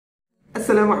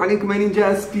Assalamu alaikum my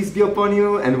ninjas, peace be upon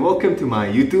you and welcome to my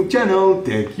YouTube channel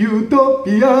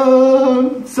TechUtopia.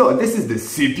 So this is the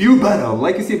CPU battle.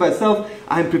 Like you see by itself,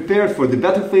 I'm prepared for the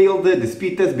battlefield, the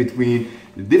speed test between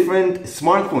the different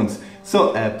smartphones.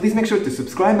 So please make sure to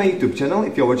subscribe my YouTube channel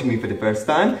if you're watching me for the first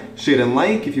time, share and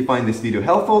like if you find this video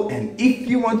helpful, and if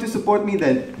you want to support me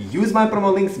then use my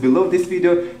promo links below this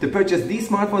video to purchase these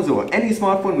smartphones or any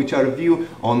smartphone which I review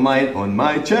online on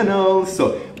my channel.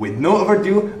 So with no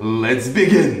overdue, let's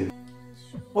begin!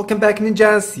 Welcome back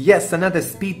ninjas. Yes, another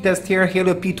speed test here,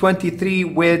 Helio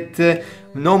P23 with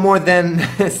no more than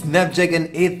Snapdragon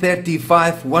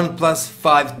 835 OnePlus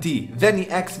 5T. Vernee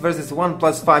X versus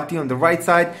OnePlus 5T on the right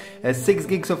side, 6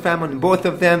 gigs of RAM on both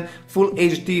of them, full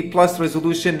HD plus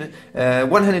resolution,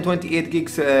 128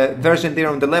 gigs version there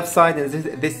on the left side, and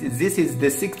this is the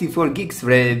 64 gigs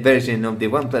version of the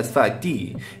OnePlus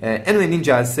 5T. Anyway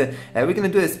ninjas, we're gonna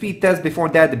do a speed test. Before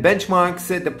that, the benchmarks,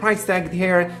 the price tag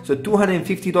here, so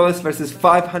 $250 versus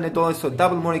 $500, so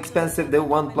double more expensive than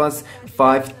OnePlus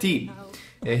 5T.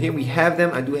 Here we have them.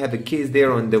 I do have a case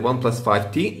there on the OnePlus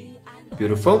 5T.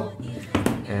 Beautiful.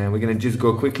 And we're gonna just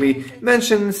go quickly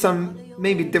mention some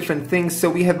maybe different things. So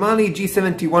we have Mali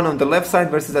G71 on the left side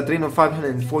versus Adreno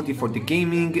 540 for the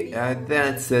gaming.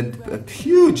 That's a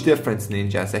huge difference,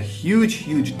 ninjas. A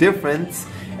huge difference.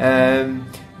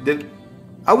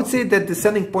 I would say that the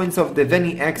selling points of the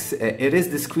Vernee X, it is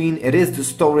the screen, it is the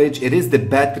storage, it is the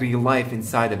battery life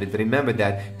inside of it. Remember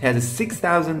that it has a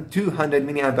 6200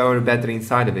 mAh battery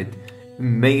inside of it.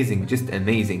 Amazing, just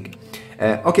amazing.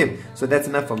 Okay, so that's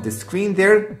enough of the screen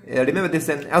there. Remember this is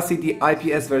an LCD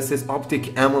IPS versus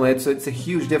optic AMOLED, so it's a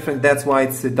huge difference. That's why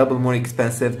it's a double more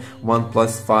expensive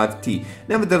OnePlus 5T.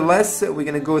 Nevertheless, we're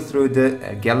gonna go through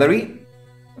the gallery.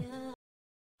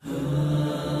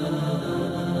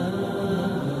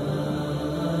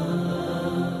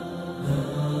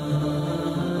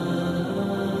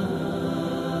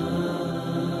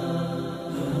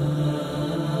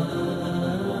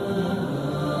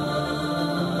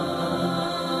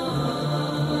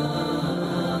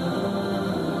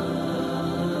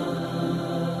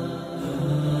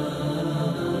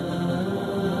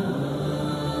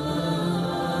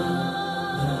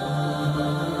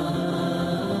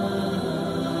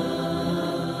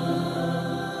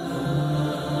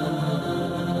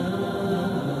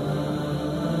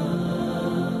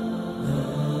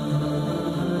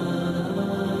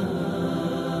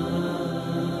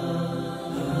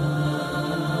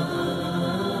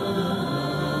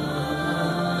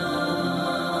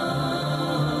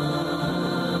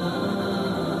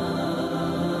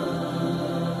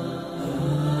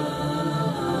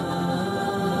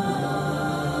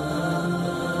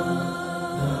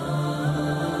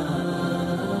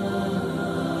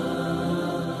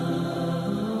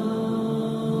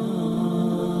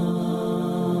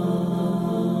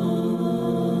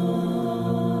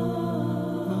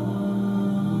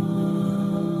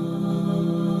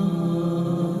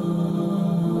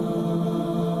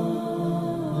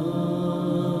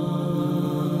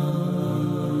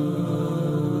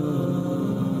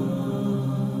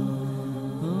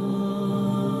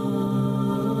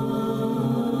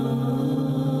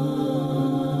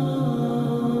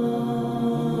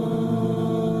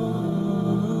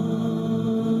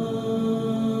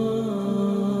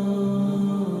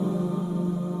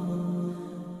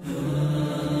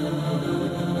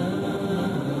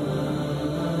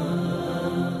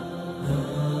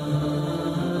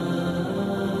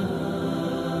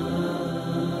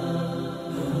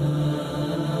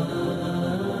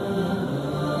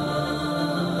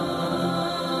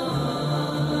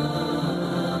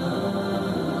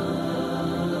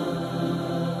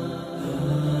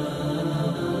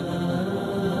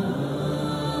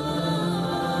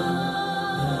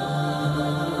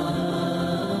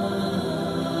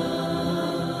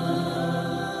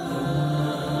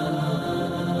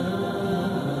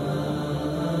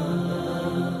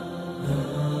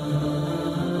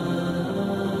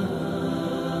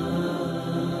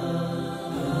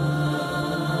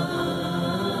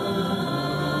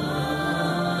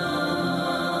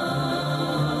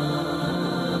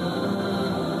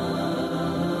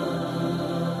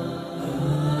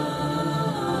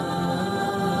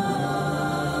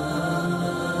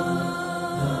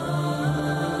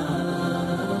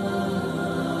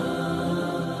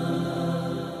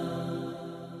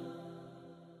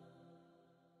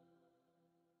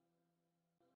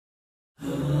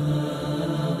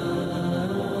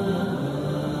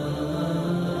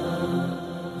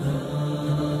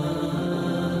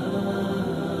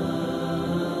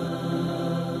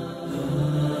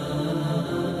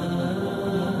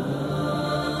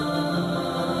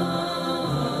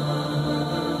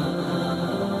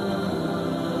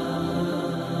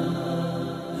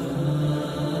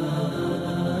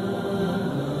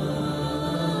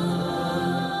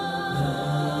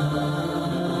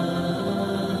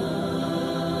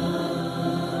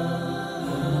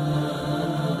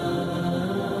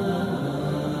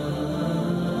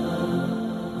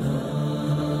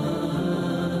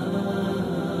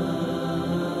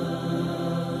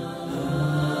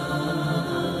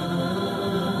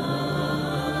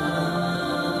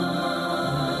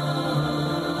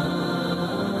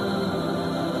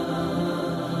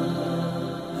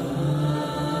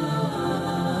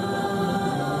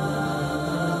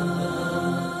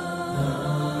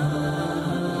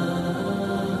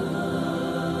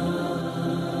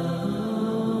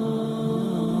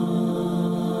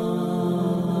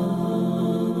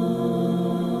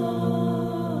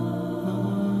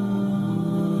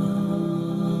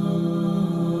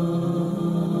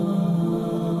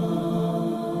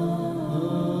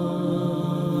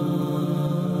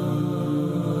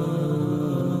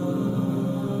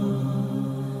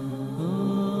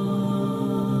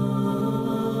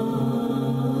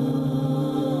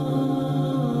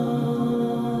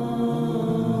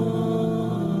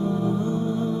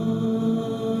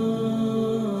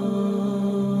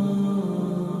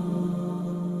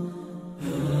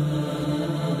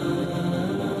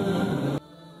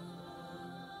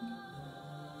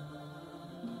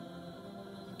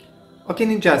 Okay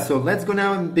Ninja, so let's go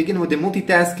now and begin with the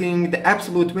multitasking. The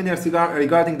absolute winner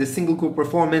regarding the single core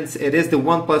performance, it is the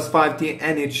OnePlus 5T,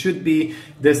 and it should be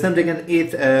the Snapdragon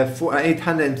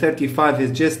 835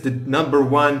 is just the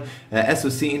 #1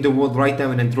 SoC in the world right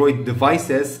now in Android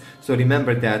devices, so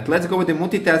remember that. Let's go with the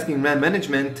multitasking RAM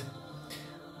management.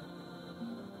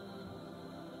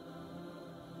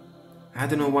 I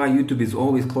don't know why YouTube is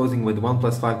always closing with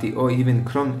OnePlus 5T, or even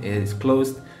Chrome is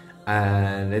closed.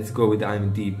 Let's go with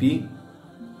IMDb.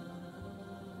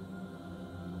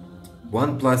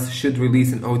 OnePlus should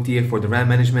release an OTA for the RAM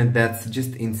management. That's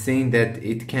just insane that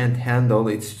it can't handle.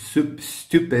 It's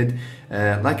stupid.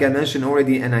 Like I mentioned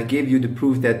already, and I gave you the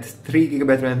proof that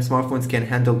 3GB RAM smartphones can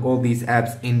handle all these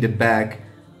apps in the back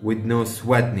with no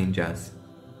sweat, ninjas.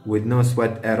 With no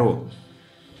sweat at all.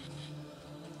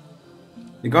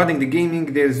 Regarding the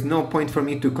gaming, there's no point for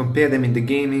me to compare them in the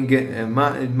gaming.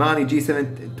 Mali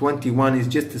G721 is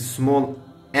just a small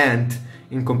ant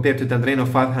in compared to the Adreno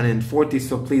 540,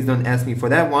 so please don't ask me for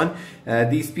that one.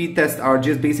 These speed tests are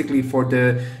just basically for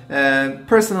the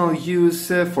personal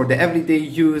use, for the everyday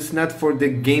use, not for the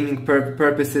gaming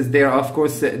purposes. There, of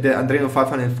course, the Adreno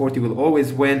 540 will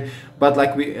always win, but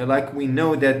like we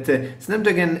know that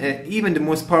Snapdragon, even the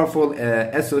most powerful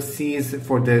SoCs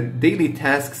for the daily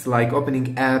tasks like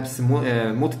opening apps,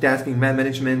 multitasking, RAM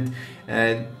management,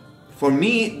 for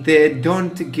me, they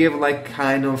don't give like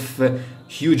kind of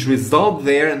huge result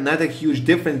there, not a huge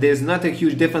difference. There's not a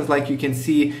huge difference like you can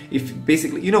see if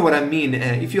basically, you know what I mean,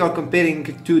 if you are comparing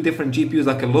two different GPUs,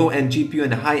 like a low-end GPU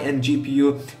and a high-end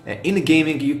GPU in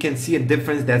gaming, you can see a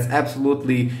difference that's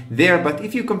absolutely there. But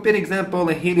if you compare, example,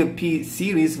 a Helio P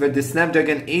series with the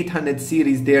Snapdragon 800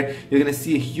 series there, you're gonna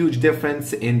see a huge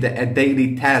difference in the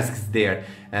daily tasks there.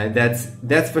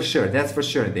 That's for sure. That's for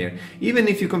sure there. Even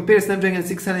if you compare Snapdragon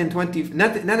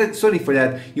 620, sorry for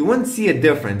that, you won't see a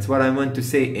difference. What I want to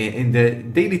say in the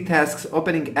daily tasks,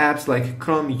 opening apps like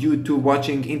Chrome, YouTube,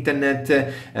 watching internet,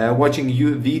 watching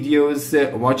videos,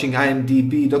 watching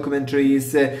IMDb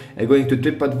documentaries, going to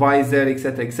TripAdvisor,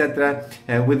 etc., etc.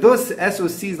 With those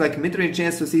SoCs like mid-range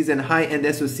SoCs and high-end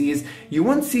SoCs, you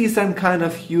won't see some kind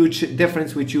of huge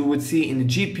difference which you would see in the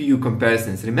GPU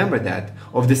comparisons. Remember that,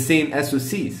 of the same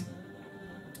SoCs.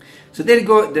 So there you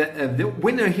go, the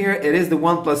winner here, it is the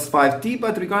OnePlus 5T,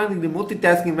 but regarding the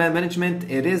multitasking RAM management,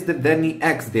 it is the Vernee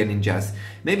X there, ninjas.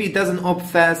 Maybe it doesn't open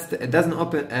fast,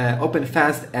 open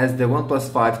fast as the OnePlus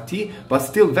 5T, but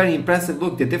still very impressive.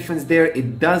 Look, the difference there,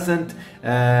 it doesn't,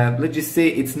 let's just say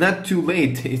it's not too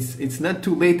late. It's not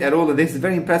too late at all. This is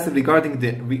very impressive regarding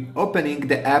the reopening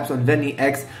the apps on Vernee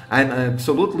X. I'm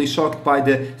absolutely shocked by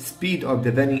the speed of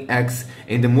the Vernee X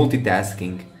in the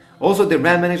multitasking. Also, the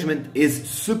RAM management is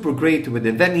super great with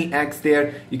the Vernee X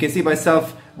there. You can see by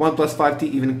yourself, OnePlus 5T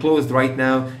even closed right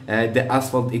now, the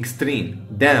Asphalt Extreme.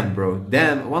 Damn, bro,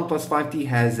 damn, OnePlus 5T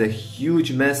has a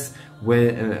huge mess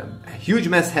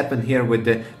happened here with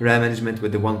the RAM management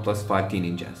with the OnePlus 5T,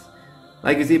 ninjas.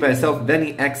 Like you see by yourself,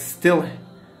 Vernee X still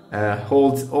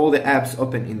holds all the apps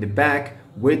open in the back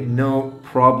with no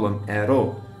problem at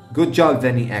all. Good job,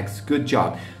 Vernee X, good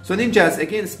job. So ninjas,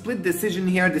 again, split decision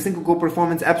here. The single core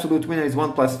performance absolute winner is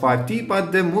OnePlus 5T,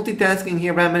 but the multitasking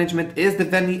here, RAM management, is the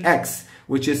Vernee X,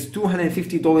 which is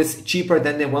 $250 cheaper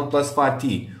than the OnePlus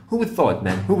 5T. Who would thought,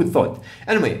 man? Who would thought?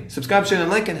 Anyway, subscribe, share, and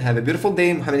like, and have a beautiful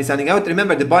day. Mohammed signing out.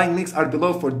 Remember, the buying links are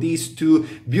below for these two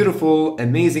beautiful,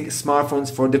 amazing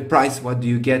smartphones. For the price, what do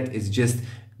you get is just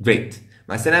great.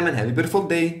 My salam and have a beautiful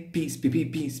day. Peace, peace,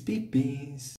 peace, peace,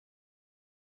 peace.